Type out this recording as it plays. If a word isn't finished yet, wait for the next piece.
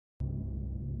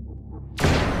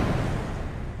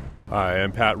Hi,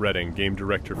 I'm Pat Redding, Game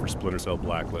Director for Splinter Cell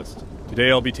Blacklist. Today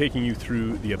I'll be taking you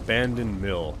through the Abandoned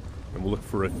Mill, and we'll look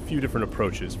for a few different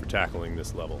approaches for tackling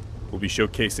this level. We'll be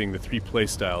showcasing the three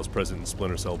playstyles present in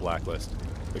Splinter Cell Blacklist: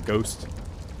 the Ghost,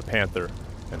 the Panther,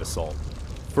 and Assault.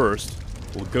 First,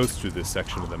 we'll ghost through this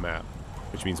section of the map,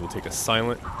 which means we'll take a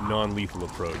silent, non-lethal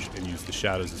approach and use the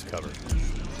shadows as cover.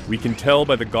 We can tell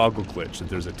by the goggle glitch that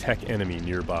there's a tech enemy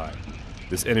nearby.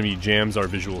 This enemy jams our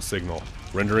visual signal,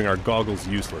 rendering our goggles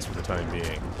useless for the time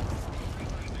being.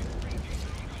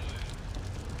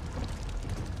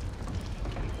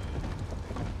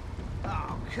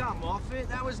 Oh, come off it.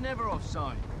 That was never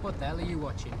offside. What the hell are you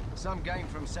watching? Some game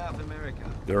from South America.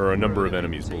 There are a number of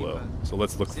enemies below, so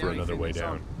let's look for another way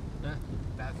down.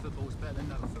 Bad football's better than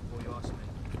no football, you ask me.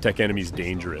 The tech enemy's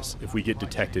dangerous. If we get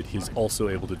detected, he's also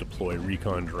able to deploy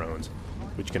recon drones,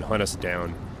 which can hunt us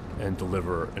down and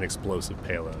deliver an explosive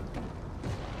payload.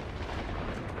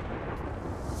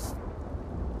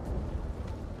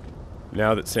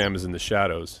 Now that Sam is in the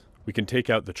shadows, we can take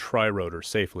out the tri-rotor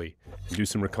safely and do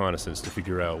some reconnaissance to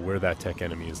figure out where that tech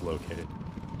enemy is located.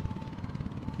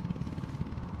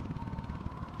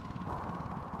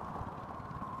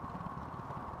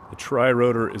 The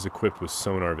tri-rotor is equipped with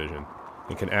sonar vision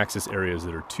and can access areas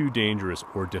that are too dangerous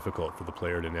or difficult for the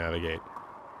player to navigate.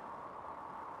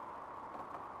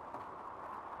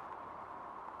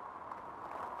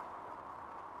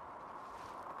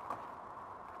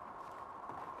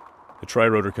 The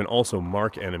tri-rotor can also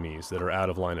mark enemies that are out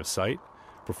of line of sight,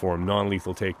 perform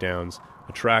non-lethal takedowns,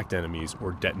 attract enemies,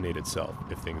 or detonate itself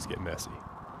if things get messy.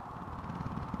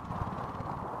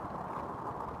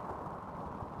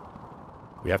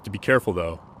 We have to be careful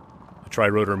though. The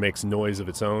tri-rotor makes noise of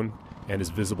its own and is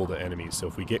visible to enemies, so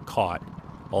if we get caught,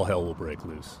 all hell will break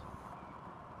loose.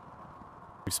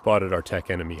 We spotted our tech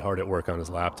enemy hard at work on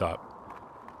his laptop.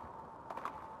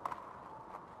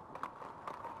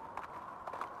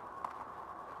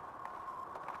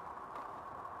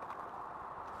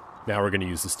 Now we're going to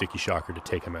use the sticky shocker to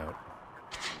take him out.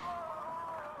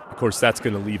 Of course, that's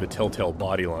going to leave a telltale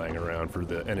body lying around for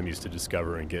the enemies to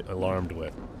discover and get alarmed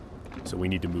with. So we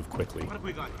need to move quickly. What have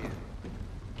we got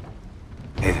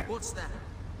here? What's that?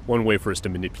 One way for us to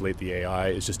manipulate the AI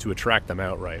is just to attract them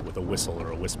outright with a whistle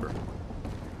or a whisper.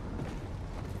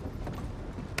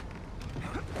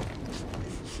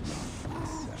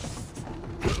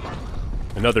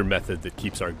 Another method that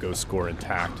keeps our ghost score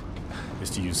intact is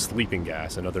to use sleeping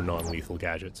gas and other non-lethal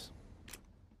gadgets.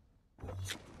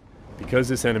 Because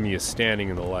this enemy is standing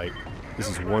in the light, this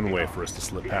is one way for us to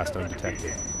slip past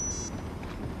undetected.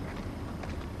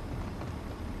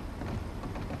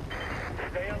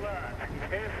 Stay alert. He's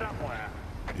here somewhere.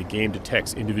 The game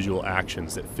detects individual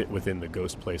actions that fit within the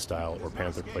Ghost playstyle or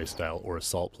Panther playstyle or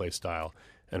Assault playstyle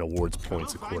and awards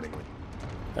points accordingly.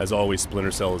 As always,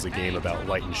 Splinter Cell is a game about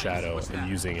light and shadow and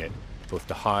using it both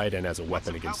to hide and as a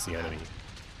weapon against the enemy.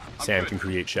 Sam can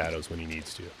create shadows when he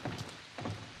needs to.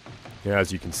 Now,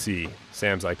 as you can see,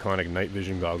 Sam's iconic night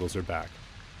vision goggles are back.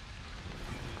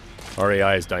 Our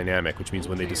AI is dynamic, which means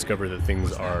when they discover that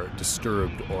things are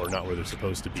disturbed or not where they're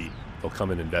supposed to be, they'll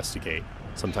come and investigate.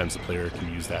 Sometimes the player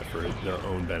can use that for their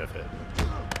own benefit.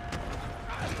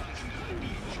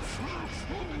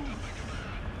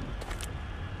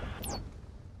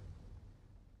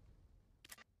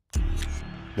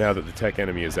 Now that the tech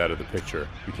enemy is out of the picture,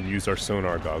 we can use our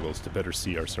sonar goggles to better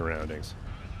see our surroundings.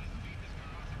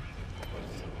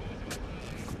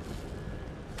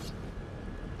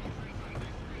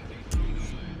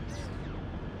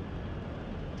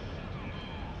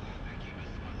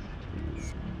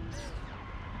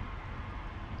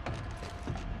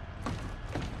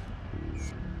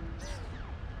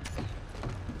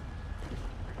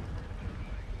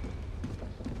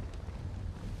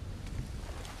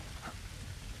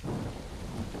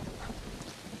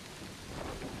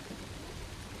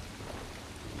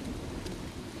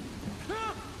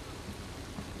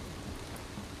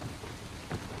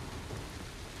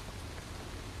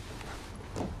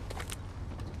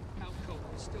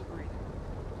 Still breathing.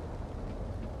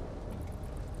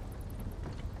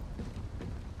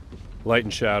 Light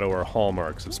and shadow are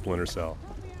hallmarks of Splinter Cell.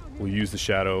 We'll use the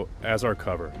shadow as our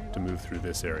cover to move through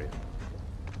this area.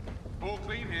 All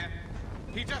clean here.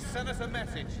 He just sent us a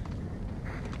message.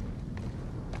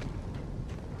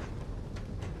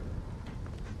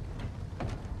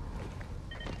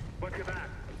 What's your back?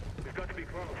 We've got to be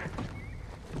close.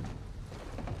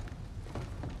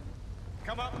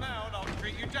 Come up now and I'll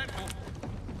treat you gentle.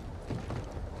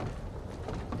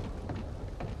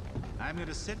 I'm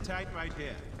gonna sit tight right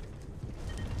here.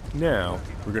 Now,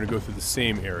 we're going to go through the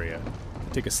same area,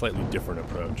 take a slightly different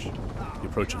approach, the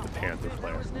approach of the Panther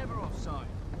player. That was never offside.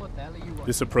 What the hell are you watching?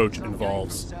 This approach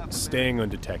involves staying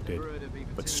undetected,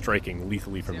 but striking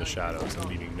lethally from the shadows and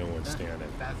leaving no one standing.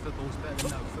 Bad football's better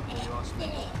than no football, you ask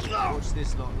me. Watch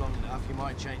this lot long enough, you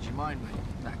might change your mind, mate.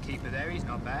 That keeper there, he's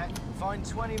not bad. Find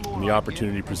 20 more When the like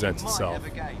opportunity him, and presents you might itself, have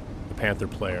a game. the Panther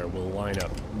player will line up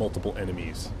multiple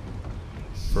enemies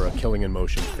for a killing in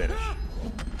motion finish.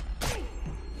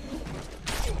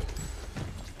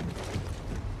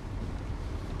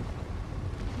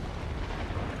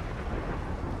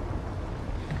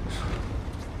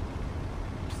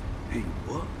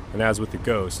 And as with the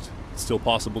Ghost, it's still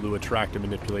possible to attract and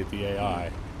manipulate the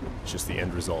AI. It's just the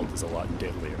end result is a lot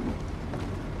deadlier.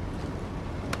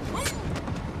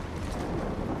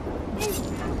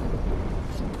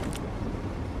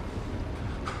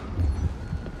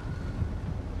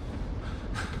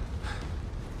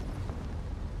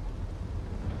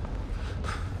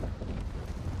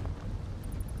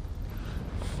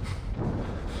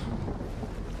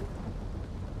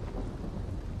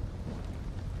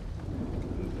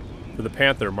 For the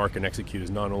Panther, mark and execute is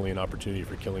not only an opportunity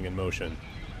for killing in motion,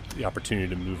 the opportunity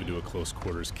to move into a close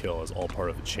quarters kill is all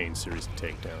part of the chain series of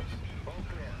takedowns.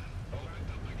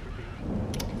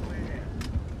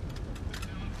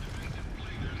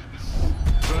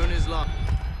 Drone is locked.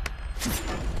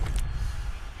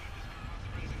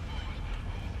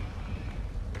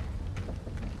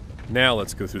 Now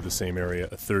let's go through the same area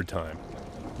a third time,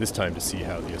 this time to see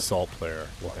how the assault player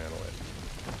will handle it.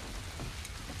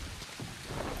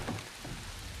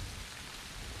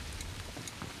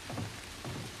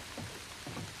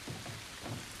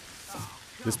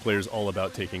 This player's all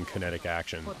about taking kinetic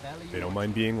action. They don't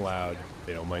mind being loud,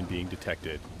 they don't mind being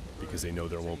detected, because they know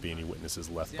there won't be any witnesses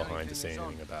left behind to say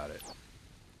anything about it.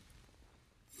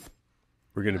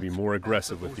 We're going to be more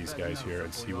aggressive with these guys here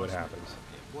and see what happens.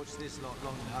 Watch this lot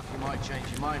long enough, you might change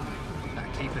your mind, mate.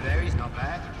 That keeper there, he's not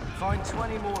bad. Find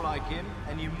 20 more like him,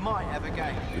 and you might have a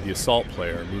game. For the assault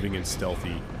player, moving in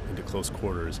stealthy into close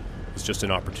quarters is just an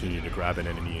opportunity to grab an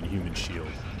enemy in human shield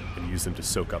and use them to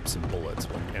soak up some bullets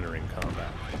when entering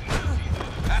combat.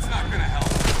 That's not gonna help.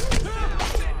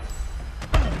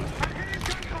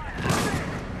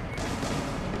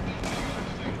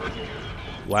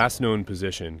 Last known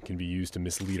position can be used to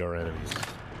mislead our enemies.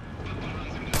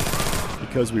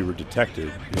 Because we were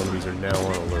detected, the enemies are now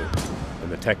on alert,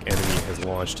 and the tech enemy has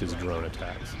launched his drone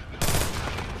attacks.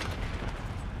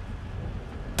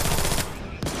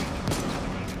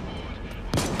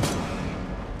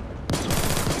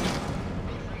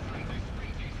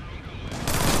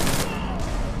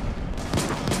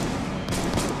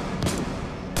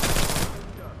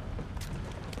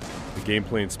 The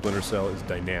gameplay in Splinter Cell is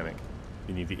dynamic,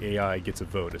 meaning the AI gets a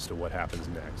vote as to what happens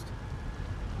next.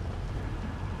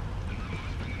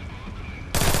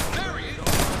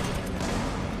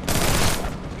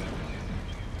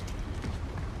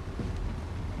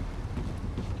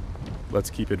 Let's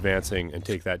keep advancing and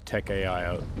take that tech AI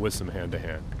out with some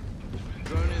hand-to-hand.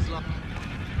 Drone is locked.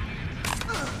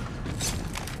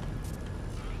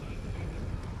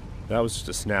 That was just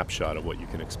a snapshot of what you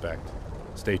can expect.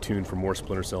 Stay tuned for more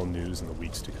Splinter Cell news in the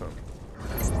weeks to come.